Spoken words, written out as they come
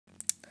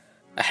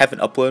I haven't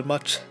uploaded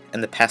much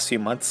in the past few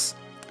months.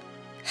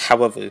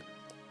 However,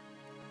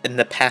 in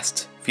the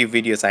past few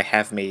videos I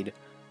have made,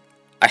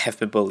 I have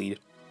been bullied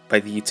by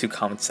the YouTube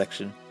comment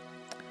section.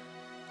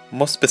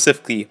 Most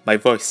specifically, my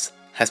voice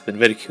has been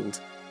ridiculed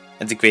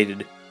and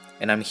degraded,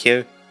 and I'm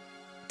here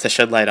to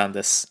shed light on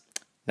this.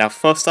 Now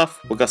first off,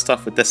 we're gonna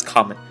start with this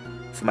comment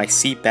from my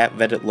C-Bat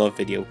Reddit lore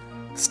video,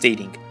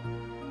 stating,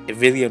 "It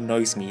really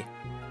annoys me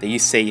that you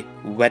say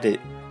Reddit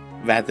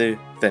rather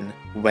than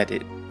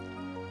Reddit."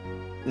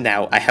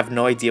 Now, I have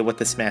no idea what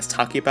this man is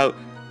talking about,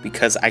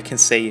 because I can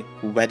say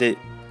Reddit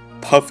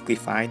perfectly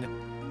fine,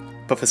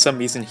 but for some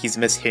reason he's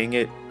mishearing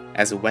it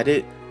as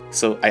Reddit,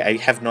 so I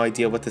have no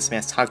idea what this man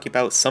is talking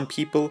about. Some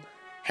people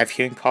have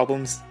hearing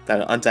problems that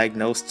are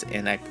undiagnosed,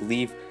 and I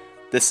believe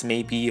this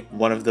may be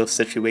one of those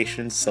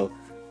situations, so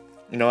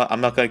you know what,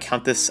 I'm not going to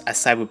count this as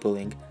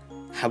cyberbullying.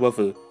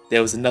 However,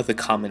 there was another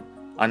comment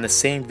on the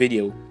same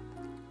video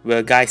where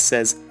a guy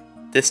says,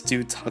 "This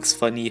dude talks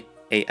funny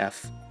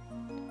AF,"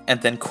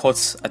 and then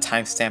quotes a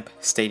timestamp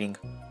stating,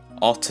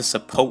 "All to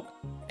support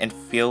and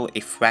feel a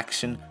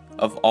fraction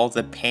of all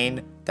the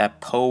pain that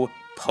poor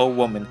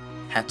woman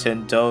had to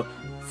endure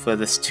for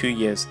this 2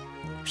 years.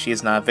 She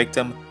is not a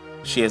victim,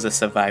 she is a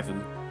survivor."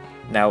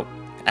 Now,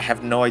 I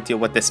have no idea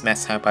what this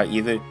man's talking about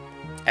either.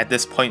 At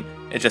this point,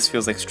 it just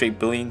feels like straight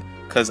bullying,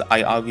 because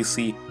I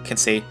obviously can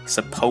say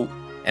support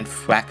and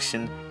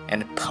fraction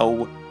and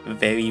po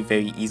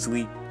very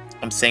easily.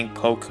 I'm saying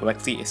po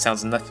correctly, it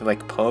sounds nothing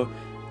like po,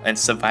 and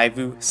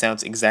survivor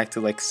sounds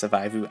exactly like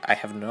survivor. I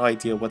have no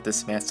idea what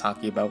this man's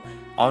talking about.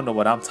 I don't know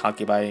what I'm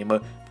talking about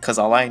anymore, because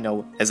all I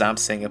know is I'm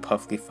saying it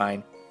perfectly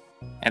fine.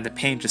 And the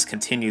pain just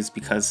continues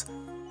because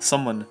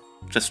someone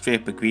just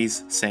straight up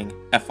agrees, saying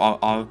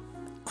FRR,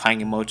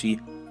 crying emoji,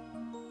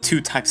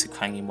 2 types of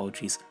crying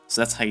emojis,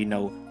 so that's how you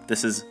know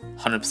this is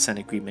 100%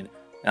 agreement.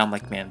 And I'm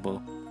like, man,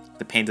 bro,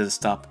 the pain doesn't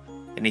stop,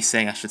 and he's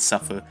saying I should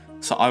suffer,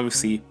 so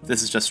obviously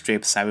this is just straight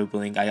up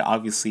cyberbullying. I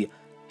obviously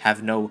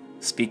have no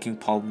speaking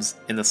problems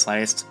in the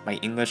slightest. My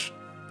English,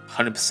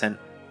 100%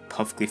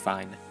 perfectly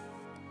fine.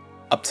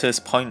 Up to this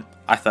point,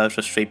 I thought it was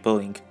just straight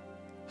bullying.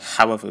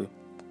 However,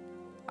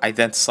 I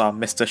then saw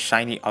Mr.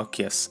 Shiny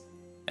Arceus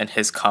and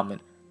his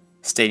comment,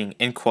 stating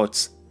in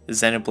quotes,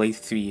 "Xenoblade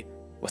 3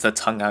 with a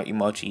tongue out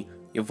emoji.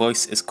 Your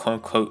voice is quote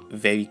unquote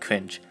very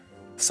cringe.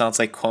 Sounds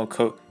like quote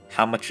unquote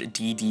how much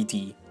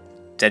DDD,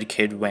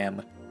 dedicated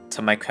RAM,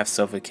 to Minecraft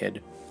Silver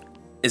Kid.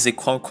 Is it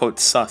quote unquote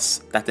sus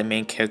that the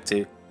main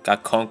character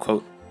got quote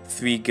unquote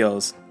 3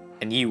 girls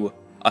and you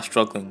are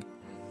struggling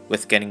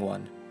with getting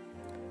 1.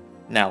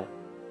 Now,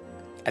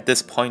 at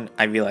this point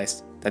I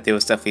realized that there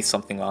was definitely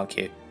something wrong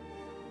here.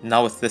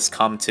 Not with this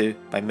commenter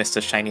by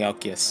Mr. Shiny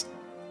Arceus,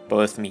 but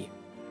with me.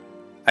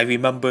 I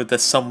remember the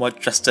somewhat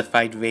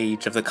justified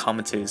rage of the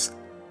commenters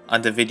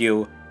on the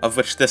video of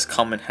which this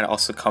comment had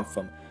also come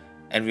from,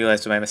 and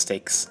realized my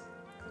mistakes.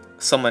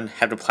 Someone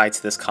had replied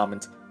to this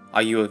comment,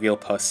 "Are you a real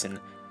person?"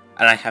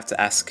 And I have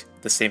to ask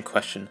the same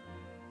question.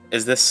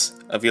 Is this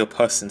a real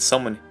person,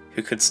 someone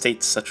who could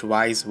state such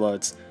wise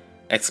words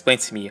and explain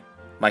to me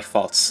my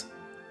faults?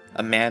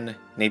 A man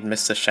named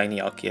Mr. Shiny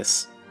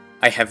Arceus.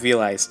 I have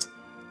realized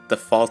the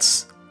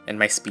faults in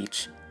my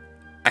speech.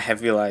 I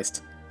have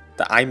realized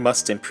that I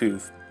must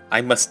improve.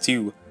 I must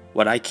do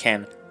what I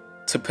can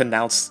to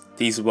pronounce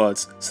these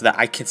words so that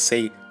I can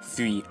say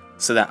 3,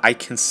 so that I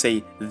can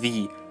say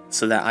the,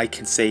 so that I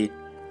can say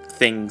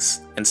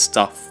things and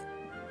stuff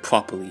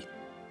properly.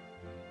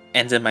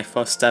 And in my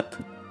first step,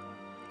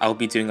 I'll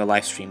be doing a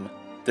live stream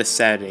this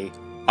Saturday,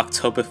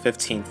 October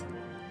 15th,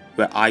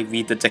 where I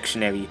read the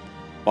dictionary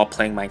while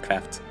playing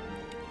Minecraft,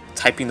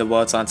 typing the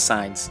words on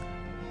signs,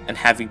 and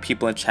having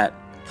people in chat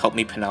help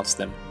me pronounce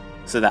them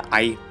so that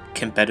I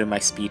can better my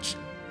speech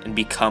and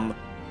become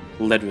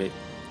literate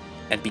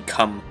and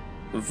become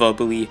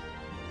verbally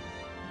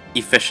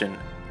efficient,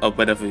 or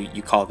whatever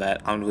you call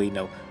that. I don't really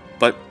know.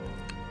 But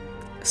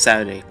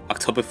Saturday,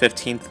 October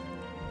 15th,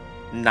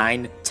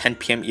 9-10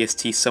 PM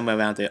EST, somewhere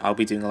around there, I'll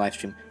be doing a live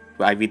stream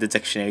where I read the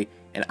dictionary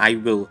and I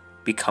will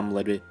become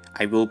literate.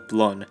 I will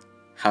learn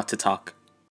how to talk.